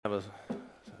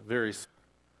very...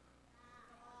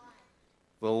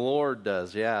 The Lord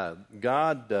does, yeah.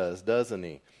 God does, doesn't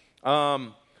He?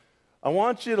 I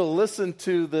want you to listen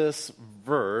to this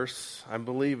verse. I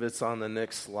believe it's on the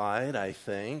next slide, I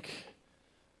think.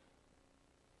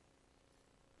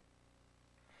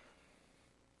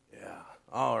 Yeah,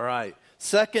 all right.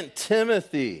 2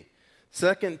 Timothy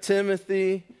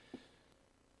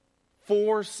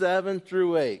 4, 7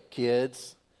 through 8,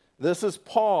 kids. This is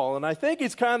Paul, and I think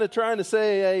he's kind of trying to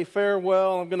say, hey,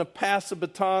 farewell. I'm going to pass the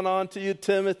baton on to you,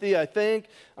 Timothy. I think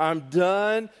I'm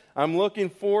done. I'm looking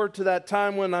forward to that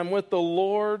time when I'm with the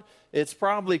Lord. It's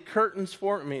probably curtains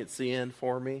for me. It's the end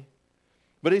for me.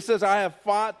 But he says, I have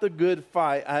fought the good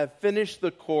fight. I have finished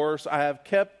the course. I have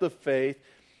kept the faith.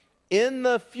 In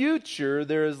the future,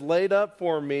 there is laid up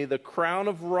for me the crown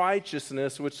of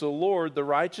righteousness, which the Lord, the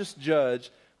righteous judge,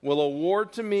 will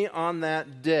award to me on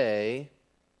that day.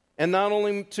 And not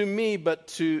only to me,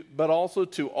 but also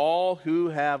to all who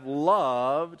have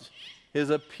loved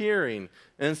His appearing.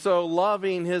 And so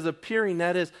loving His appearing,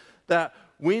 that is that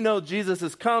we know Jesus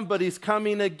has come, but He's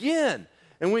coming again.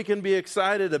 And we can be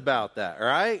excited about that,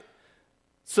 right?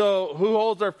 So who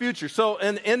holds our future? So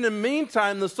in the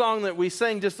meantime, the song that we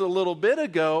sang just a little bit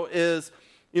ago is,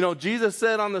 Jesus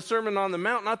said on the Sermon on the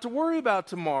Mount not to worry about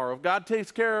tomorrow. If God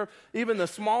takes care of even the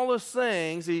smallest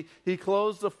things, He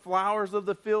clothes the flowers of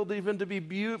the field even to be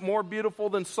more beautiful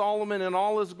than Solomon in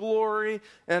all his glory.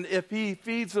 And if He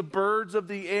feeds the birds of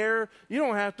the air, you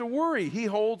don't have to worry. He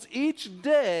holds each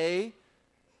day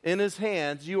in His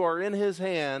hands. You are in His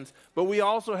hands. But we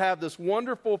also have this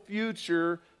wonderful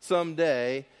future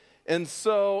someday. And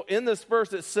so in this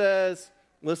verse it says,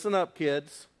 listen up,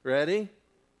 kids. Ready?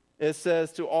 It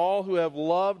says, to all who have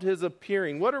loved His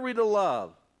appearing. What are we to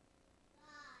love?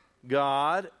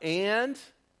 God and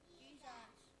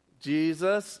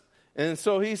Jesus. And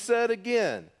so He said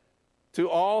again, to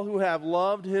all who have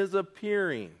loved His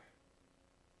appearing.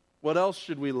 What else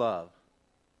should we love?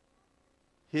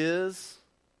 His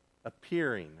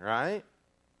appearing, right?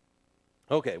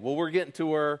 Okay, well, we're getting to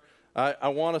where I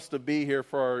want us to be here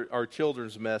for our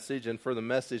children's message and for the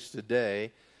message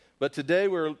today. But today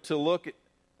we're to look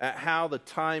at how the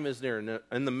time is near.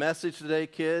 In the message today,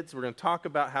 kids, we're going to talk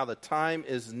about how the time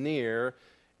is near.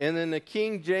 And in the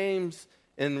King James,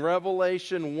 in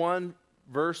Revelation 1,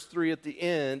 verse 3 at the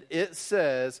end, it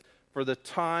says, for the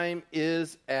time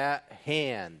is at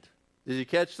hand. Did you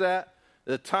catch that?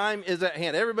 The time is at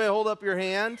hand. Everybody hold up your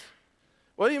hand.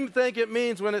 What do you think it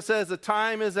means when it says the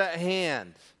time is at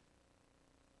hand?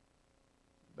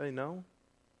 Anybody know?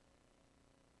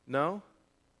 No?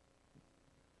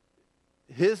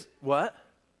 His what?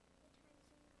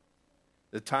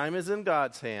 The time is in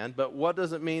God's hand, but what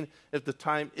does it mean if the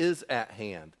time is at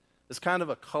hand? It's kind of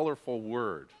a colorful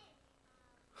word.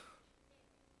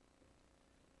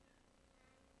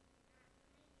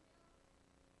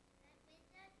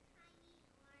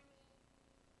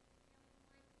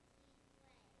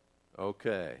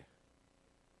 Okay.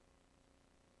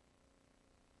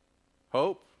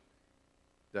 Hope?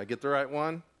 Did I get the right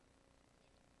one?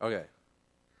 Okay.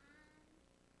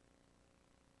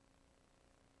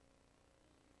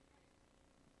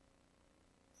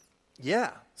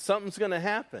 Yeah, something's going to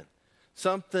happen.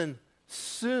 Something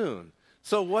soon.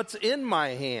 So what's in my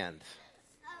hand?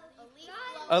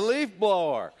 A leaf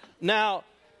blower. Now,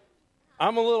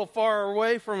 I'm a little far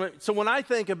away from it. So when I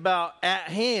think about at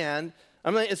hand,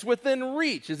 I mean, it's within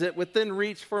reach. Is it within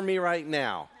reach for me right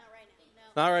now?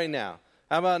 Not right now.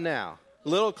 How about now? A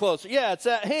little closer. Yeah, it's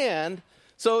at hand,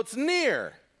 so it's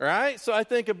near, right? So I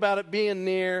think about it being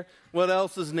near. What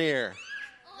else is near?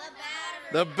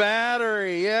 The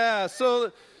battery, yeah.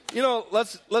 So,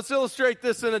 let's illustrate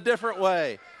this in a different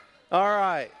way. All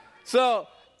right. So,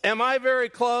 am I very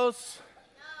close?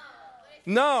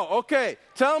 No. Okay.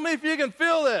 Tell me if you can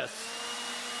feel this.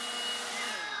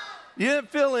 You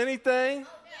didn't feel anything?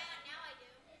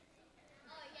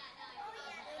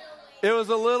 It was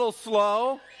a little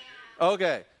slow.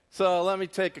 Okay. So, let me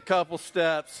take a couple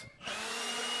steps.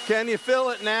 Can you feel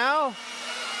it now?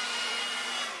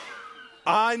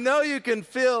 I know you can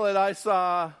feel it. I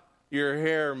saw your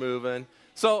hair moving.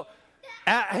 So,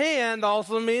 at hand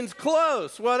also means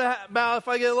close. What about if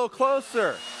I get a little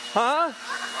closer? Huh?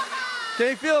 Can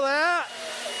you feel that?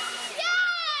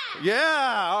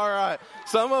 Yeah, all right.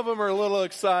 Some of them are a little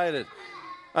excited.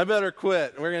 I better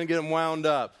quit. We're going to get them wound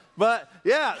up. But,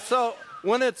 yeah, so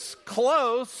when it's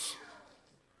close,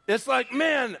 it's like,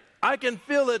 man, I can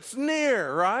feel it's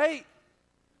near, right?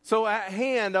 So at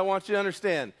hand, I want you to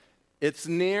understand, it's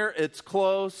near, it's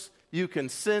close, you can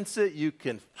sense it, you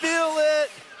can feel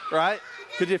it, right?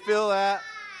 Could you feel that?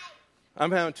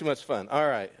 I'm having too much fun. All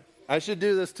right. I should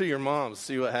do this to your moms,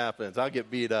 see what happens. I'll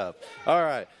get beat up. All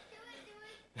right.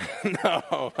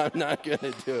 No, I'm not going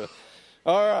to do it.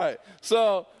 All right.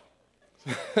 So,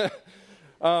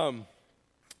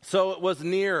 so it was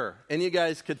near, and you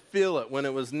guys could feel it when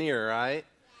it was near, right?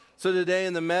 So today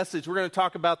in the message, we're going to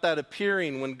talk about that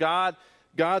appearing, when God's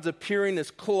appearing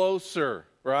is closer,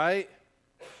 right?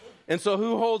 And so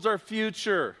who holds our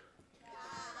future?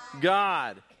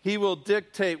 God. He will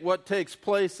dictate what takes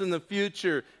place in the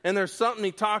future. And there's something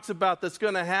he talks about that's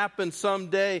going to happen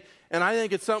someday. And I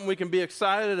think it's something we can be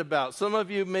excited about. Some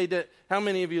of you made it. How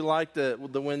many of you liked the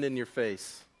wind in your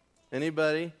face?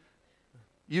 Anybody?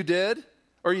 You did?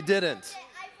 Or you didn't?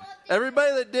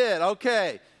 Everybody that did.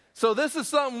 Okay. So this is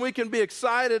something we can be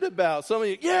excited about. Some of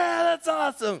you, yeah, that's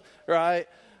awesome. Right?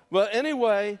 But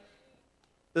anyway,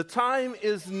 the time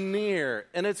is near.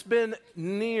 And it's been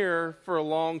near for a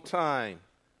long time.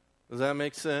 Does that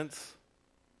make sense?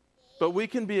 But we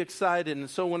can be excited. And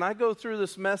so when I go through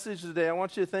this message today, I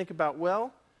want you to think about,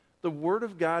 well, the Word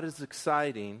of God is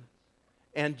exciting,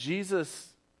 and Jesus,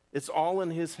 it's all in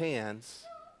His hands,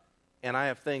 and I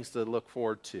have things to look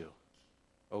forward to.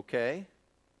 Okay?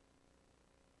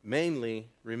 Mainly,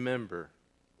 remember,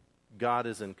 God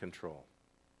is in control.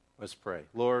 Let's pray.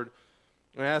 Lord,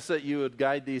 I ask that you would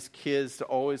guide these kids to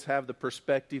always have the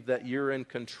perspective that you're in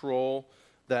control,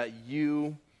 that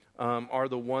you are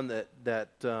the one that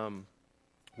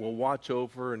will watch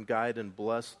over and guide and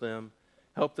bless them.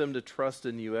 Help them to trust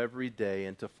in you every day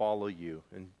and to follow you.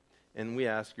 And we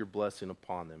ask your blessing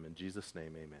upon them. In Jesus'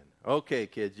 name, amen. Okay,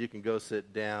 kids, you can go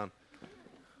sit down.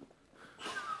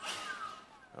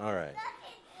 All right.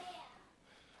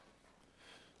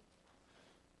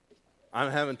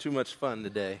 I'm having too much fun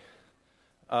today.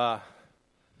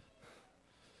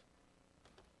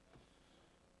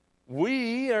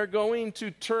 We are going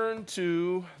to turn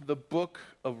to the book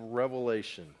of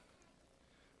Revelation.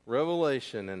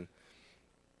 Revelation.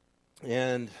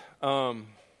 And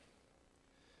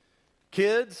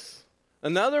kids,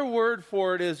 another word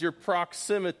for it is your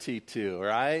proximity to,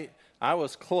 right? I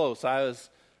was close. I was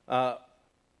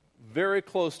very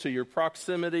close to. Your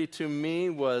proximity to me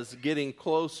was getting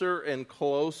closer and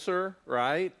closer,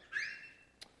 right?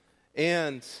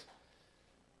 And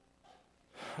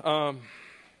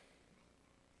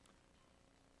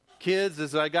kids,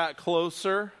 as I got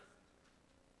closer,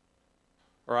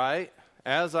 right?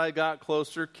 As I got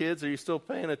closer, kids, are you still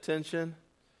paying attention?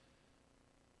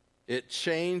 It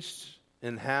changed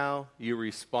in how you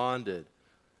responded.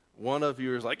 One of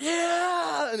you was like,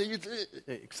 yeah, and you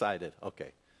excited.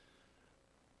 Okay.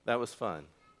 That was fun.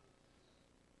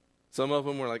 Some of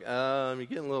them were like, you're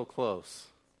getting a little close.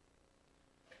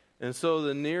 And so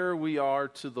the nearer we are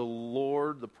to the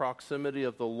Lord, the proximity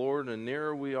of the Lord, and the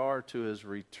nearer we are to His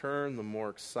return, the more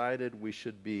excited we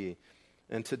should be.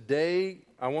 And today,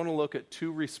 I want to look at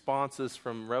two responses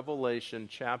from Revelation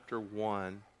chapter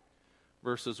 1,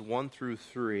 verses 1 through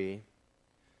 3.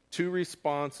 Two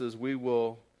responses we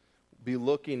will be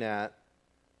looking at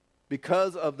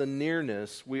because of the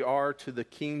nearness we are to the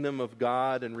kingdom of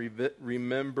God. And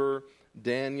remember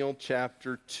Daniel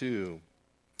chapter 2.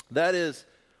 That is,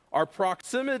 our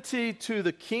proximity to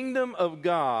the kingdom of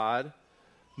God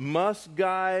must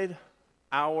guide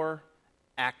our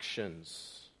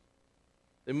actions.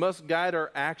 It must guide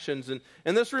our actions. And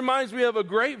this reminds me of a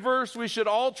great verse we should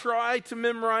all try to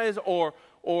memorize or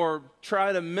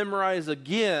try to memorize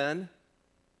again.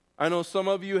 I know some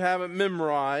of you haven't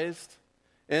memorized.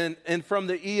 And from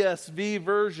the ESV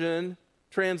version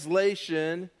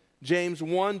translation, James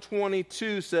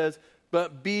 1:22 says,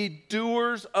 "But be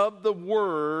doers of the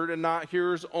word and not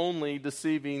hearers only,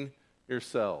 deceiving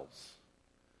yourselves."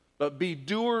 But be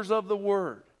doers of the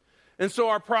word. And so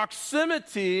our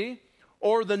proximity,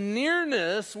 or the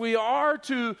nearness we are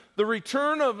to the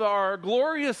return of our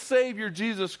glorious Savior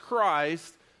Jesus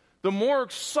Christ, the more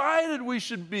excited we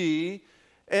should be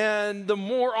and the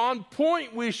more on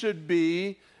point we should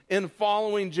be in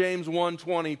following James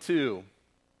 1:22.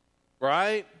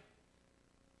 Right?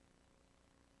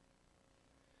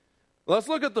 Let's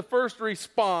look at the first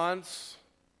response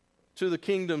to the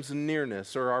kingdom's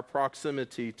nearness, or our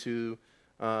proximity to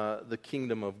the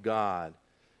kingdom of God.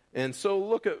 And so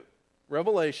look at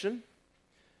Revelation.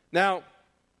 Now,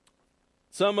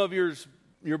 some of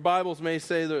your Bibles may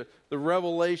say the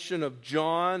revelation of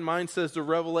John. Mine says the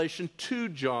revelation to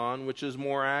John, which is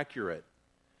more accurate.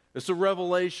 It's a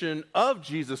revelation of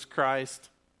Jesus Christ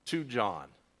to John.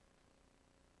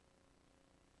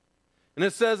 And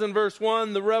it says in verse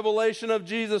 1, the revelation of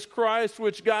Jesus Christ,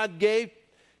 which God gave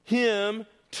him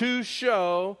to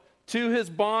show to his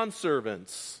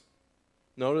bondservants.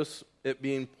 Notice it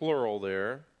being plural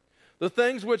there. the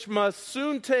things which must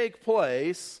soon take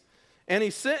place, and he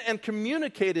sent and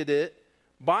communicated it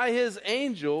by his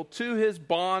angel to his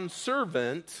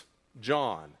bondservant,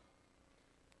 John,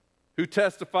 who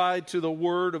testified to the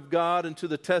word of God and to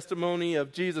the testimony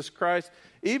of Jesus Christ,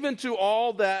 even to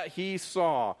all that he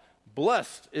saw.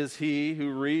 Blessed is he who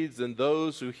reads and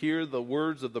those who hear the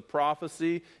words of the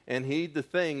prophecy and heed the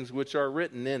things which are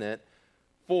written in it,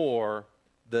 for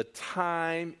the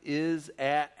time is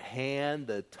at hand.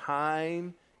 The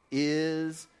time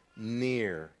is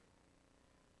near.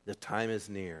 The time is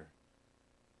near.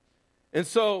 And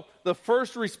so the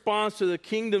first response to the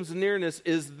kingdom's nearness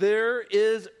is there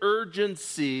is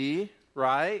urgency,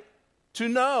 right? To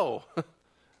know.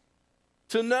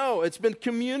 To know. It's been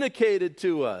communicated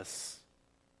to us.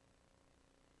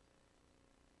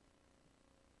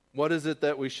 What is it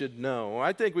that we should know?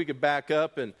 I think we could back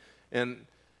up and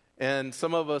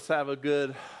some of us have a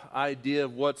good idea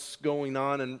of what's going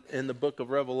on in the book of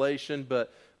Revelation,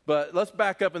 but let's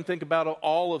back up and think about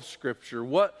all of Scripture.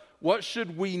 What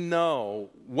should we know?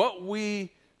 What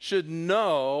we should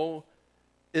know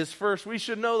is first, we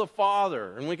should know the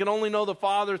Father. And we can only know the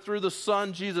Father through the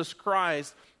Son, Jesus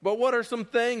Christ. But what are some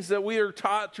things that we are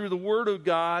taught through the Word of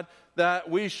God that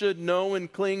we should know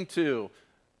and cling to?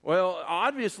 Well,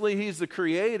 obviously, He's the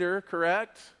Creator,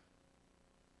 correct?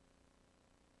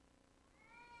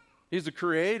 He's the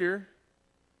Creator.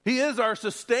 He is our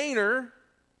sustainer.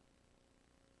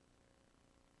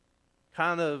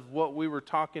 Kind of what we were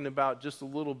talking about just a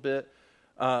little bit.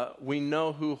 We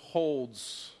know who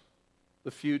holds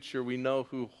the future. We know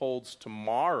who holds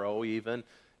tomorrow even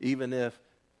if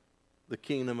the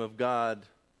kingdom of God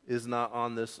is not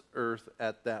on this earth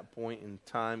at that point in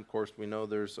time. Of course, we know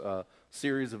there's a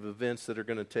series of events that are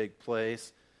going to take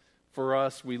place. For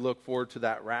us, we look forward to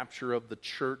that rapture of the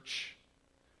church.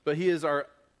 But He is our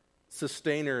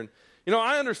sustainer. And you know,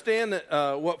 I understand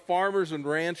that what farmers and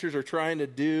ranchers are trying to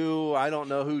do. I don't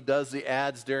know who does the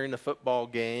ads during the football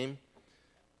game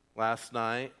last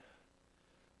night.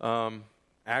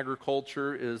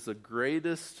 Agriculture is the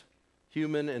greatest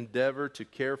human endeavor to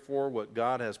care for what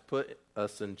God has put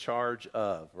us in charge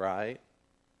of, right?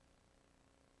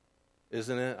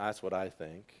 Isn't it? That's what I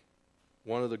think.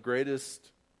 One of the greatest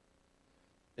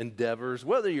endeavors,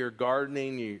 whether you're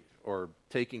gardening or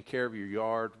taking care of your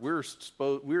yard,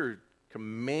 we're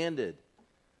commanded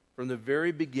from the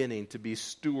very beginning to be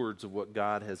stewards of what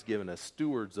God has given us,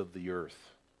 stewards of the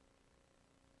earth.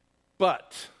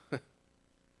 But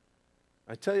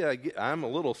I tell you, I'm a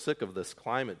little sick of this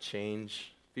climate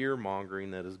change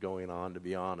fear-mongering that is going on, to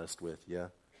be honest with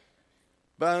you.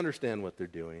 But I understand what they're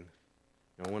doing.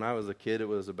 You know, when I was a kid, it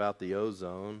was about the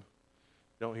ozone.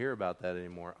 Don't hear about that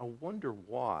anymore. I wonder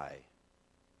why.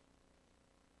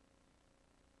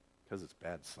 Because it's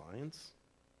bad science?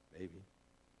 Maybe.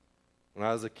 When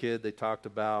I was a kid, they talked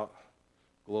about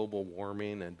global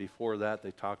warming, and before that,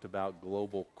 they talked about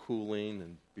global cooling,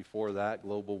 and before that,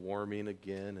 global warming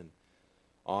again, and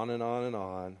on and on and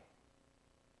on.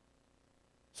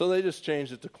 So they just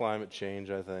changed it to climate change,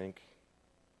 I think.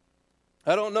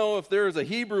 I don't know if there's a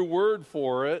Hebrew word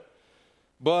for it,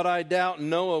 but I doubt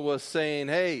Noah was saying,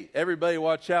 hey, everybody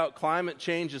watch out, climate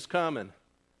change is coming.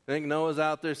 I think Noah's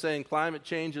out there saying climate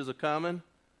change is a-coming.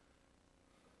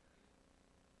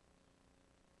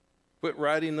 Quit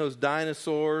riding those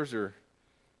dinosaurs or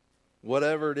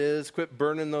whatever it is. Quit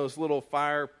burning those little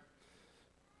fire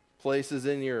places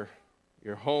in your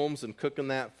homes and cooking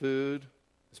that food.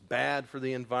 It's bad for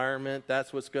the environment.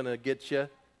 That's what's going to get you.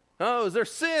 Oh, is there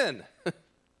sin?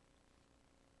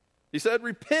 He said,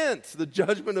 repent. The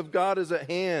judgment of God is at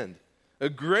hand. A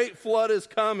great flood is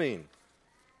coming.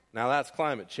 Now that's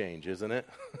climate change, isn't it?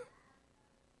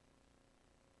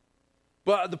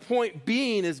 But the point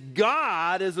being is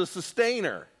God is a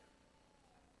sustainer.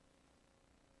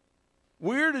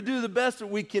 We're to do the best that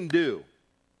we can do.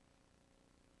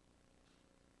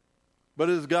 But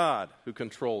it is God who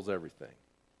controls everything.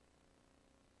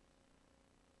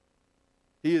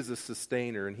 He is a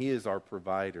sustainer and He is our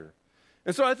provider.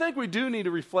 And so I think we do need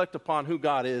to reflect upon who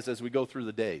God is as we go through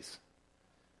the days.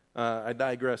 I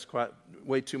digress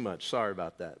way too much. Sorry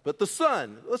about that. But the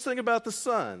Son, let's think about the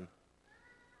Son.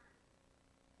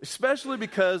 Especially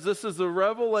because this is the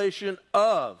revelation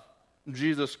of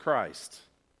Jesus Christ.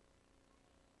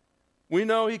 We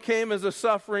know He came as a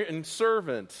suffering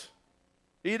servant.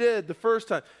 He did the first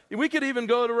time. We could even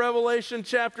go to Revelation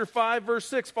chapter 5, verse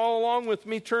 6. Follow along with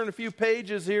me. Turn a few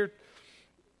pages here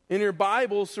in your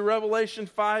Bibles to Revelation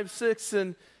 5, 6,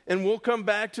 and we'll come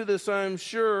back to this, I'm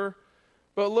sure.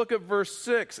 But look at verse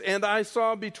 6. And I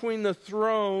saw between the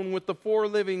throne with the four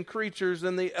living creatures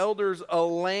and the elders a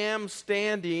lamb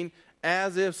standing,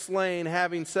 as if slain,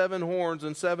 having 7 horns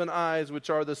and 7 eyes, which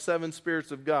are the 7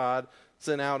 spirits of God,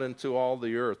 sent out into all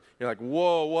the earth. You're like,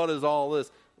 whoa, what is all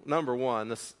this? Number one,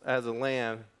 this, as a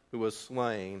lamb who was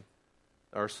slain,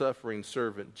 our suffering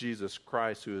servant, Jesus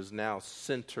Christ, who is now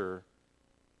center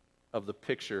of the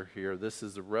picture here. This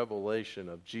is a revelation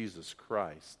of Jesus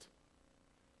Christ.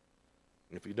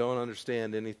 If you don't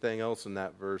understand anything else in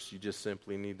that verse, you just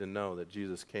simply need to know that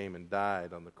Jesus came and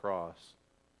died on the cross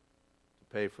to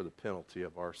pay for the penalty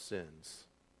of our sins.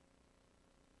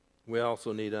 We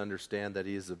also need to understand that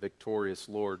he is a victorious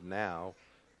Lord now.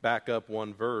 Back up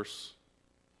one verse.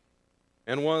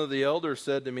 And one of the elders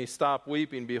said to me, "Stop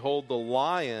weeping. Behold, the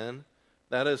Lion,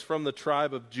 that is from the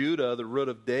tribe of Judah, the root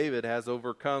of David, has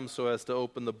overcome so as to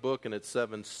open the book and its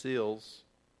 7 seals.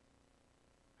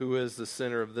 Who is the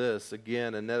center of this?"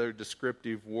 Again, another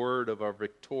descriptive word of our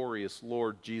victorious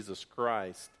Lord Jesus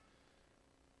Christ.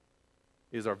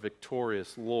 He is our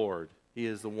victorious Lord. He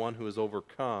is the one who has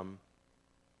overcome.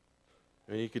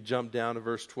 And you could jump down to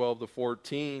verse 12 to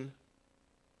 14.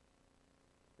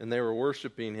 And they were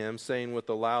worshiping him, saying with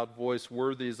a loud voice,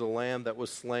 "Worthy is the Lamb that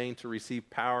was slain to receive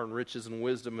power and riches and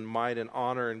wisdom and might and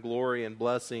honor and glory and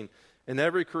blessing. And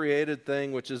every created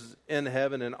thing which is in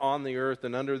heaven and on the earth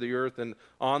and under the earth and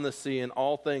on the sea and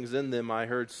all things in them I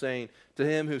heard saying, to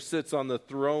him who sits on the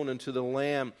throne and to the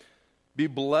Lamb be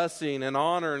blessing and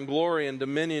honor and glory and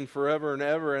dominion forever and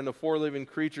ever." And the 4 living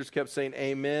creatures kept saying,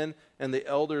 "Amen." And the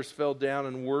elders fell down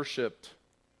and worshipped.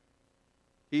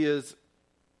 He is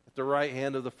at the right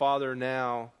hand of the Father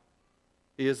now.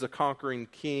 He is a conquering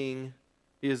King.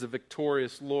 He is a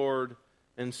victorious Lord.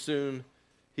 And soon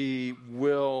he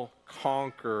will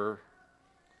conquer.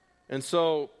 And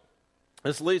so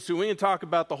this leads to, we can talk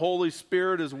about the Holy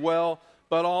Spirit as well,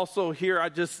 but also here I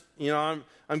just, I'm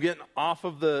getting off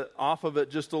of it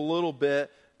just a little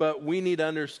bit, but we need to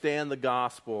understand the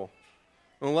gospel.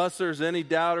 Unless there's any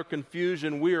doubt or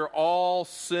confusion, we are all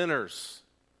sinners,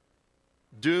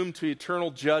 doomed to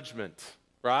eternal judgment,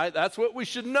 right? That's what we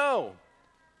should know.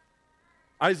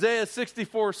 Isaiah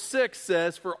 64:6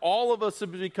 says, "For all of us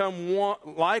have become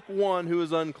like one who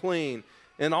is unclean,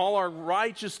 and all our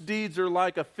righteous deeds are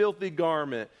like a filthy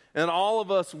garment, and all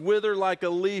of us wither like a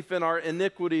leaf, and our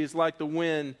iniquities like the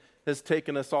wind has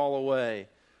taken us all away."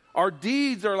 Our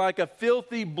deeds are like a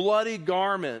filthy, bloody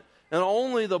garment, and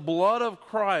only the blood of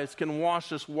Christ can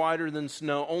wash us whiter than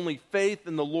snow. Only faith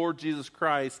in the Lord Jesus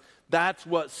Christ, that's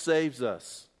what saves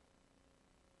us.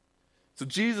 So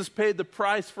Jesus paid the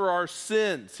price for our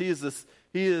sins. He is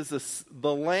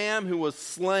the Lamb who was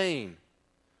slain.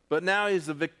 But now he's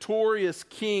the victorious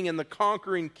King and the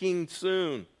conquering King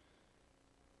soon.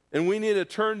 And we need to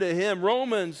turn to him.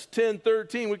 Romans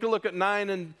 10:13, we can look at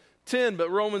 9 and 10, but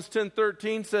Romans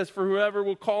 10:13 says, "For whoever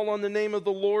will call on the name of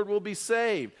the Lord will be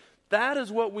saved." That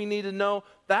is what we need to know.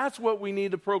 That's what we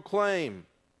need to proclaim.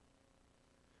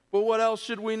 But what else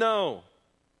should we know?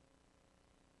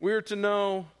 We're to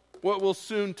know what will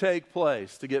soon take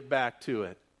place, to get back to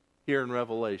it here in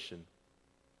Revelation.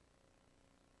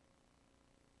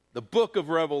 The book of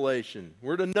Revelation.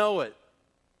 We're to know it.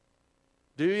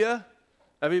 Do you?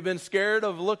 Have you been scared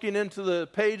of looking into the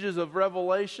pages of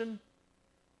Revelation?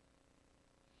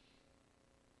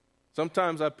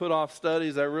 Sometimes I put off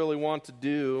studies I really want to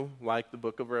do, like the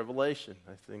book of Revelation.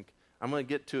 I think I'm going to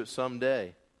get to it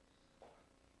someday.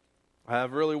 I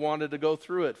have really wanted to go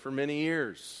through it for many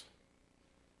years.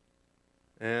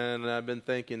 And I've been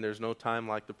thinking there's no time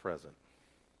like the present.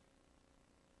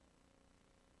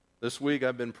 This week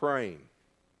I've been praying.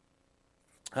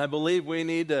 I believe we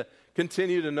need to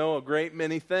continue to know a great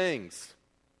many things.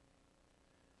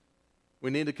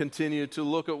 We need to continue to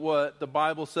look at what the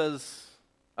Bible says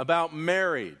about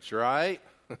marriage, right?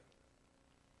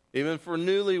 Even for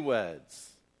newlyweds.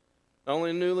 Not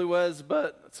only newlyweds,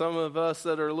 but some of us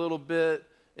that are a little bit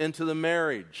into the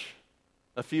marriage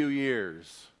a few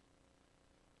years.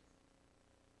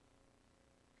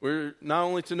 We're not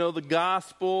only to know the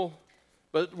gospel,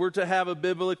 but we're to have a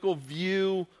biblical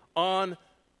view on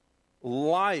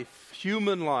life,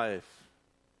 human life.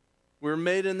 We're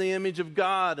made in the image of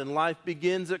God, and life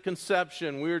begins at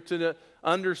conception. We're to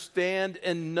understand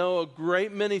and know a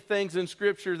great many things in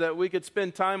Scripture that we could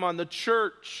spend time on. The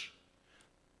church,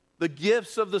 the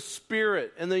gifts of the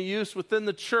Spirit and the use within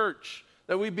the church,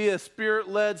 that we be a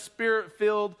Spirit-led,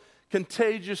 Spirit-filled,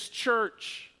 contagious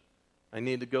church. I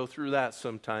need to go through that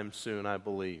sometime soon, I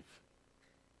believe.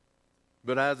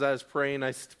 But as I was praying,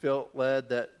 I felt led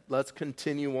that let's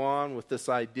continue on with this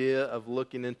idea of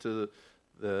looking into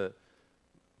the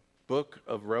book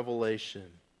of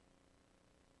Revelation.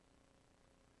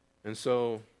 And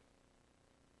so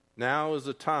now is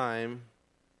the time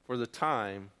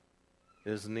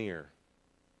is near.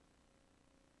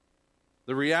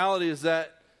 The reality is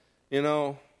that,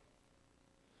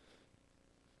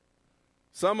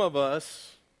 some of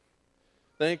us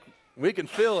think we can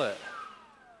feel it.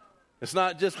 It's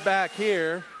not just back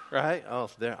here, right? Oh,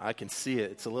 there, I can see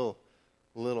it. It's a little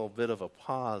bit of a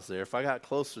pause there. If I got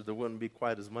closer, there wouldn't be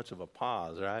quite as much of a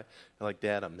pause, right? You're like,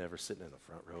 Dad, I'm never sitting in the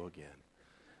front row again.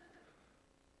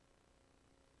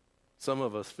 Some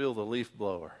of us feel the leaf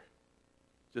blower,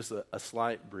 just a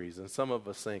slight breeze. And some of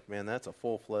us think, man, that's a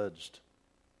full-fledged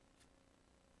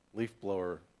leaf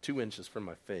blower 2 inches from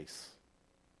my face.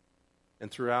 And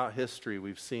throughout history,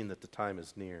 we've seen that the time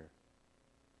is near.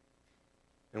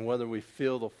 And whether we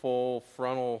feel the full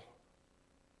frontal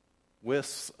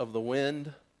wisps of the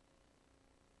wind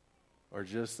or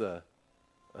just a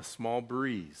small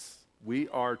breeze, we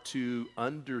are to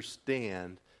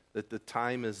understand that the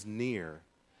time is near.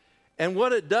 And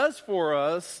what it does for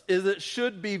us is it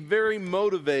should be very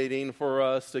motivating for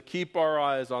us to keep our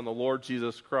eyes on the Lord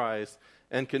Jesus Christ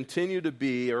and continue to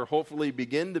be, or hopefully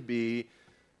begin to be,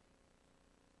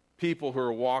 people who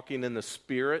are walking in the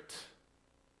Spirit,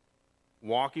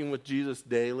 walking with Jesus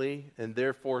daily, and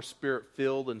therefore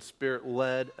Spirit-filled and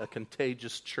Spirit-led, a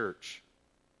contagious church.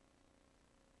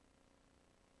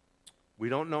 We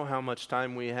don't know how much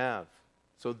time we have,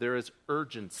 so there is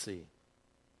urgency.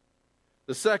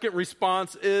 The second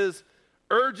response is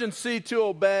urgency to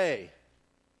obey.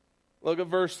 Look at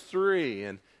verse 3.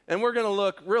 And we're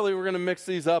going to mix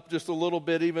these up just a little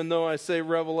bit, even though I say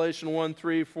Revelation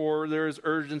 1:3, there is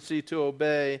urgency to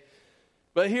obey.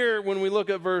 But here, when we look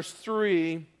at verse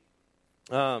 3,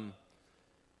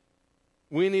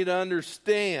 we need to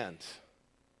understand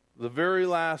the very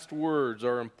last words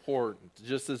are important,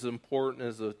 just as important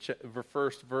as the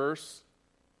first verse.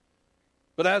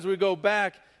 But as we go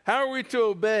back, how are we to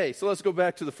obey? So let's go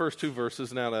back to the first two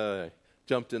verses now that I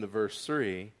jumped into verse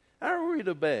 3. How are we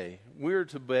to obey? We're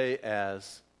to obey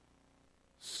as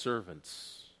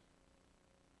servants.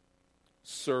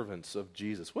 Servants of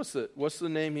Jesus. What's the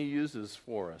name he uses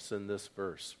for us in this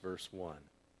verse, verse 1?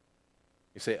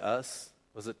 You say us?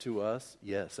 Was it to us?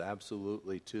 Yes,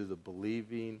 absolutely, to the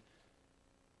believing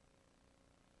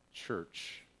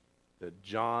church that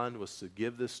John was to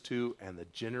give this to and the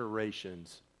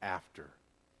generations after.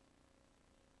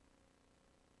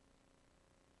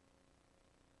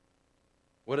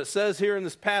 What it says here in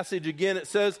this passage, again, it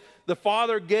says, the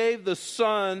Father gave the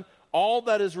Son all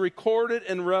that is recorded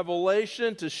in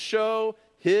Revelation to show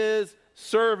his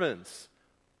servants.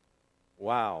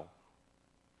 Wow.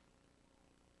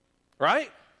 Right?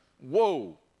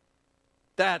 Whoa.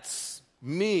 That's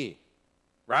me.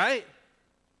 Right?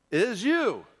 It is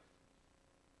you.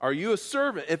 Are you a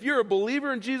servant? If you're a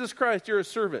believer in Jesus Christ, you're a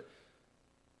servant.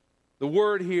 The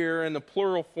word here in the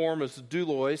plural form is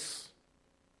doulos.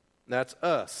 That's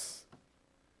us.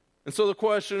 And so the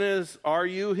question is, are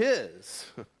you his?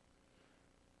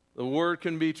 The word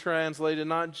can be translated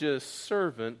not just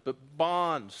servant, but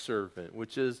bond servant,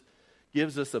 which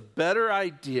gives us a better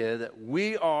idea that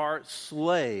we are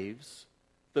slaves,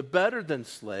 but better than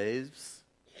slaves.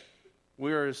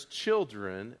 We are his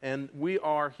children, and we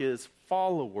are his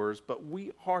followers, but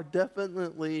we are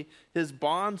definitely his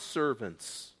bond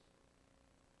servants.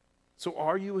 So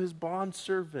are you his bond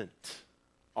servant?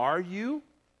 Are you?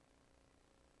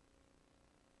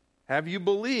 Have you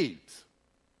believed?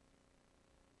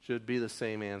 Should be the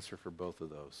same answer for both of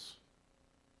those.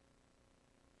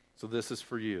 So this is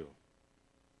for you.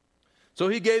 So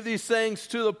he gave these things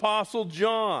to the Apostle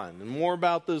John, and more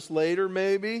about this later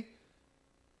maybe.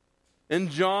 And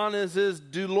John is his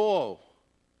doulo,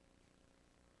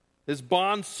 his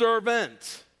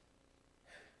bondservant.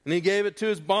 And he gave it to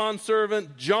his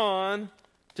bondservant John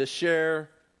to share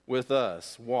with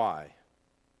us. Why?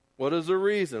 What is the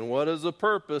reason? What is the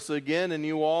purpose? Again, and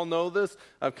you all know this.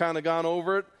 I've kind of gone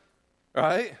over it,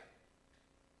 right?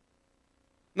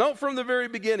 Note from the very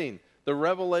beginning, the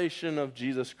revelation of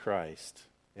Jesus Christ.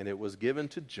 And it was given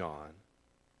to John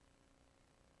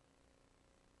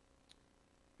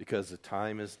because the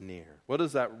time is near. What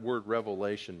does that word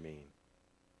revelation mean?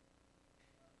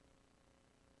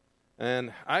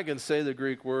 And I can say the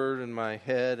Greek word in my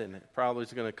head, and it probably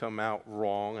is going to come out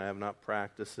wrong. I have not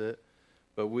practiced it.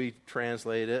 But we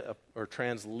translate it, or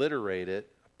transliterate it,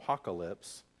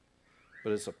 apocalypse.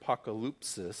 But it's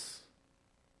apocalypsis.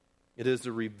 It is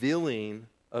the revealing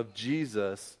of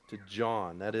Jesus to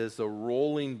John. That is a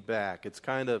rolling back. It's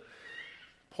kind of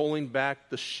pulling back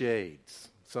the shades.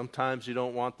 Sometimes you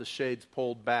don't want the shades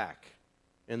pulled back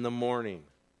in the morning,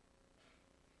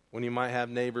 when you might have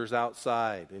neighbors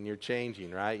outside and you're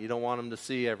changing, right? You don't want them to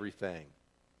see everything.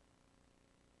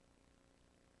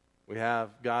 We have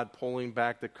God pulling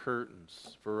back the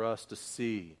curtains for us to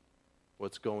see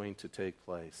what's going to take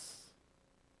place.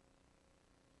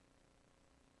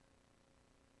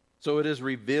 So it is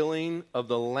revealing of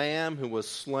the Lamb who was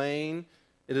slain.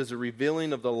 It is a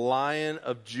revealing of the Lion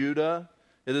of Judah.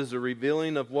 It is a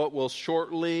revealing of what will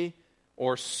shortly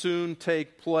or soon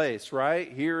take place,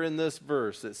 right? Here in this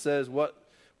verse, it says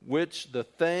the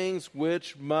things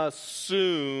which must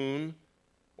soon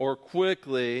or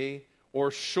quickly or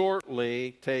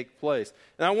shortly take place.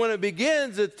 Now, when it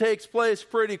begins, it takes place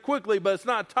pretty quickly, but it's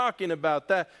not talking about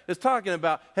that. It's talking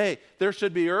about, hey, there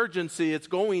should be urgency. It's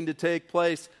going to take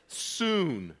place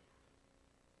soon.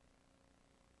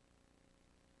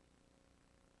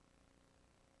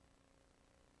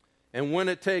 And when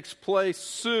it takes place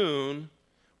soon,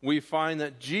 we find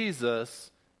that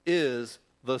Jesus is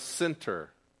the center.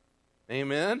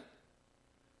 Amen?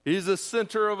 He's the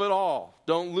center of it all.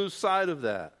 Don't lose sight of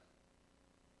that.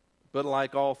 But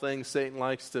like all things, Satan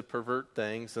likes to pervert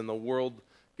things, and the world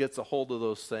gets a hold of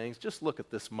those things. Just look at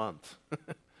this month.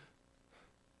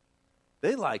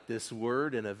 They like this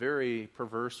word in a very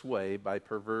perverse way. By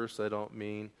perverse, I don't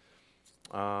mean...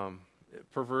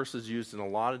 perverse is used in a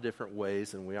lot of different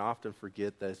ways, and we often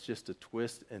forget that it's just to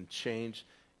twist and change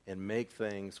and make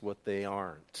things what they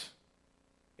aren't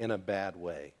in a bad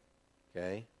way.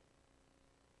 Okay?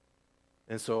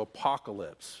 And so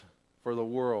apocalypse for the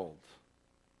world,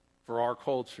 for our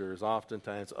culture, is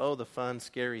oftentimes, the fun,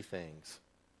 scary things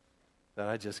that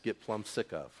I just get plumb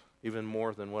sick of, even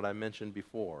more than what I mentioned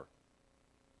before.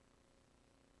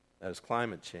 That is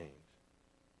climate change.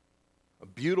 A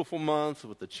beautiful month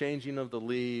with the changing of the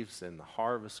leaves and the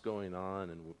harvest going on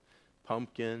and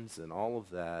pumpkins and all of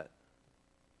that.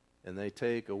 And they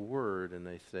take a word and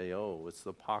they say, it's the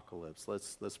apocalypse.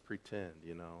 Let's pretend,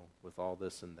 with all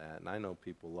this and that. And I know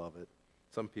people love it.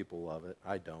 Some people love it.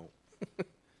 I don't.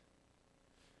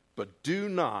 But do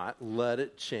not let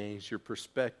it change your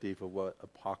perspective of what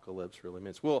apocalypse really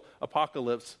means. Well,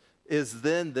 apocalypse is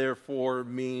then, therefore,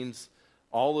 means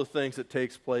all the things that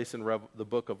takes place in the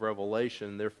book of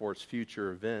Revelation, therefore it's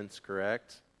future events,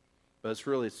 correct? But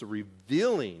it's the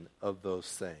revealing of those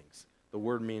things. The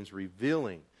word means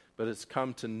revealing, but it's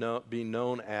come to be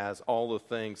known as all the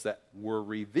things that were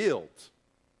revealed.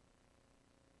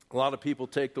 A lot of people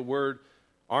take the word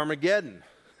Armageddon.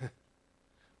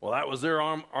 Well, that was their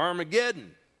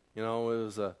Armageddon. It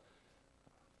was a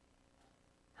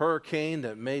hurricane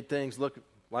that made things look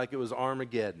like it was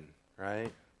Armageddon,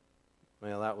 right?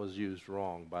 Well, that was used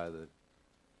wrong by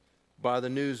the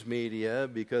news media,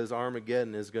 because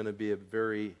Armageddon is going to be a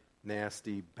very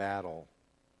nasty battle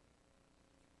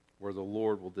where the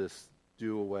Lord will just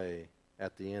do away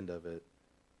at the end of it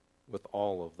with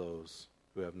all of those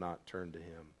who have not turned to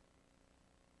Him.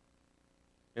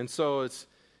 And so it's,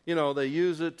 they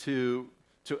use it to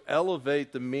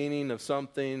elevate the meaning of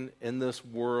something in this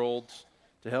world,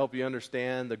 to help you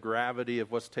understand the gravity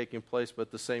of what's taking place, but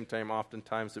at the same time,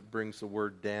 oftentimes it brings the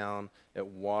word down, it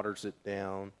waters it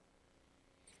down.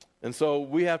 And so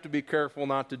we have to be careful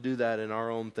not to do that in our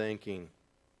own thinking.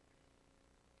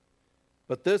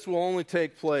 But this will only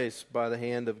take place by the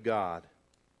hand of God.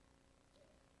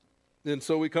 And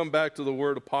so we come back to the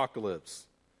word apocalypse.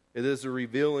 It is a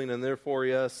revealing, and therefore,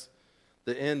 yes,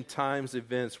 the end times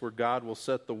events where God will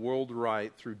set the world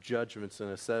right through judgments in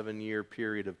a 7-year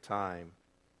period of time.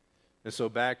 And so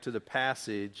back to the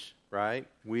passage, right?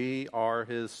 We are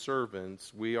His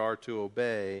servants. We are to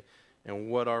obey.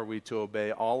 And what are we to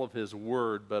obey? All of His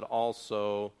word, but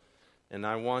also, and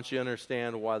I want you to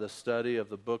understand why the study of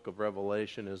the book of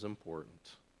Revelation is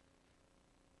important.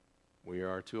 We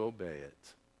are to obey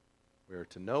it. We are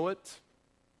to know it.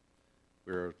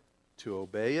 We are to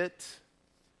obey it.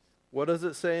 What does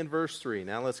it say in verse 3?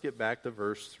 Now let's get back to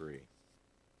verse 3.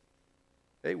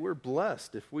 Hey, we're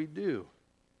blessed if we do.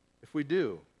 If we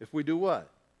do. If we do what?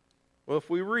 Well, if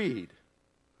we read.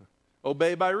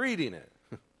 Obey by reading it.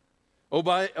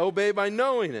 Obey by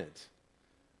knowing it.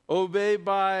 Obey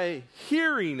by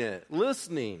hearing it,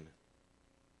 listening.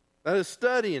 That is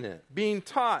studying it, being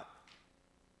taught.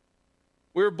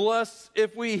 We're blessed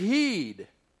if we heed.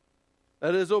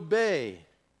 That is obey.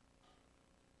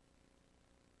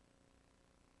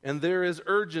 And there is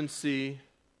urgency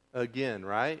again,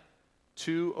 right?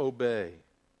 To obey.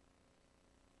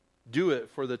 Do it,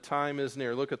 for the time is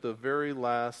near. Look at the very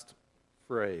last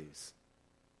phrase.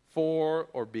 For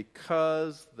or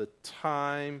because the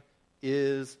time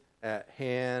is at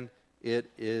hand,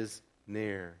 it is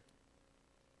near.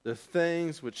 The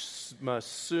things which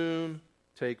must soon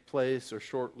take place or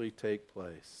shortly take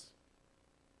place.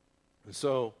 And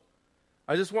so,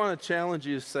 I just want to challenge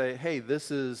you to say, hey,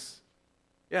 this is,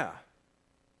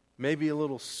 maybe a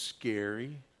little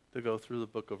scary to go through the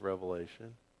book of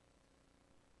Revelation,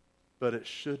 but it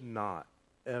should not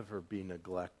ever be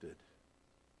neglected.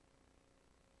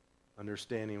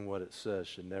 Understanding what it says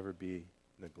should never be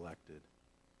neglected.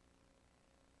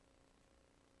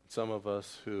 Some of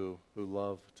us who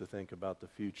love to think about the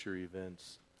future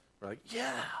events are like,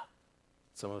 yeah.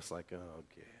 Some of us like, oh,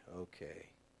 okay.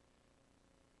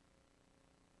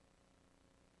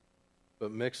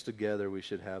 But mixed together, we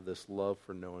should have this love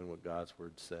for knowing what God's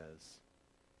Word says.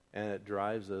 And it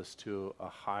drives us to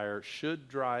should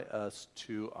drive us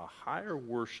to a higher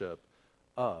worship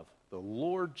of the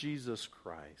Lord Jesus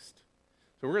Christ.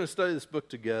 So we're going to study this book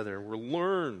together, and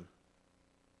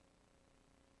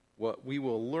we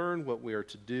will learn what we are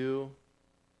to do.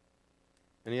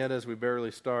 And yet, as we barely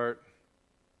start,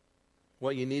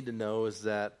 what you need to know is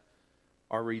that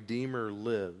our Redeemer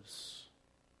lives.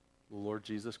 The Lord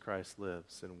Jesus Christ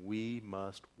lives, and we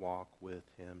must walk with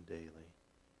him daily.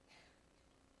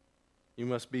 You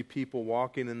must be people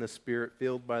walking in the Spirit,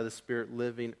 filled by the Spirit,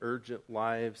 living urgent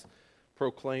lives,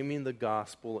 proclaiming the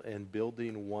gospel and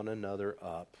building one another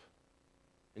up,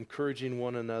 encouraging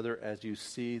one another as you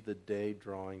see the day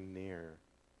drawing near.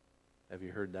 Have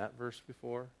you heard that verse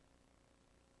before?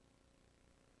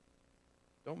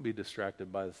 Don't be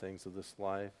distracted by the things of this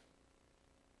life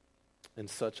in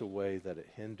such a way that it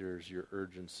hinders your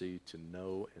urgency to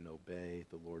know and obey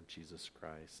the Lord Jesus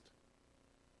Christ.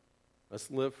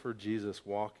 Let's live for Jesus,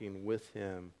 walking with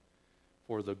him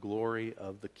for the glory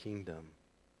of the kingdom.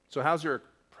 So how's your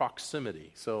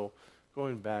proximity? So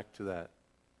going back to that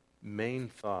main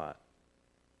thought.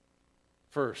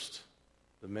 First,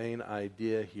 the main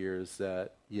idea here is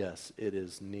that, yes, it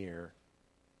is near.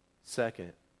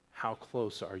 Second, how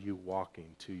close are you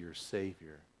walking to your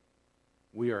Savior?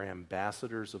 We are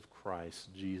ambassadors of Christ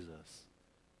Jesus.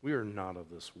 We are not of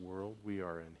this world. We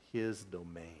are in his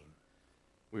domain.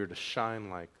 We are to shine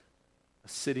like a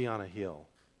city on a hill,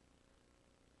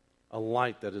 a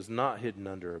light that is not hidden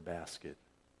under a basket.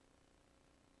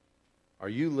 Are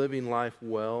you living life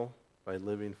well by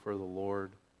living for the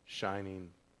Lord, shining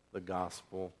the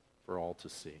gospel for all to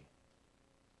see?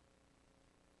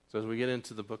 So as we get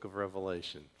into the book of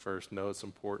Revelation, first, no, it's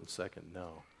important. Second,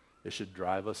 no. It should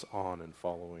drive us on in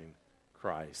following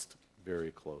Christ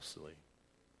very closely.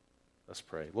 Let's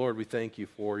pray. Lord, we thank you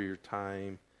for your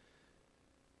time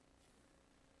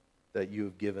that you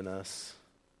have given us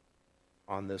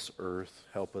on this earth.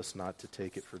 Help us not to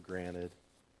take it for granted.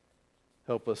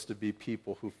 Help us to be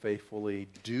people who faithfully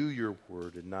do your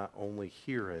word and not only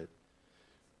hear it,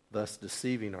 thus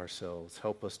deceiving ourselves.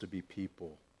 Help us to be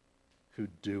people who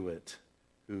do it,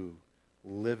 who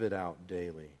live it out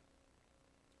daily.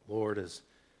 Lord,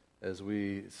 as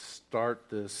we start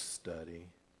this study,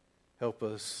 help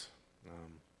us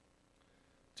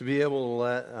to be able to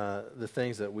let the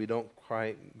things that we don't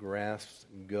quite grasp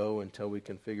go until we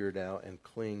can figure it out and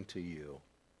cling to you.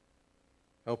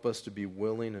 Help us to be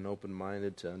willing and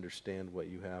open-minded to understand what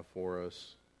you have for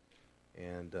us.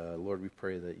 And Lord, we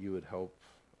pray that you would help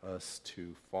us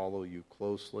to follow you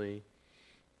closely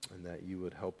and that you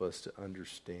would help us to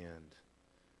understand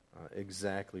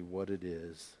exactly what it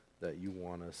is that you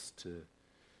want us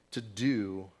to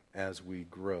do as we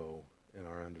grow in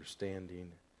our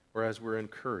understanding or as we're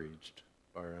encouraged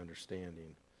by our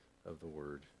understanding of the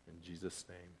word. In Jesus'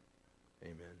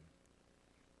 name, amen.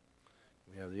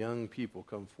 We have the young people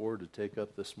come forward to take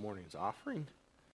up this morning's offering.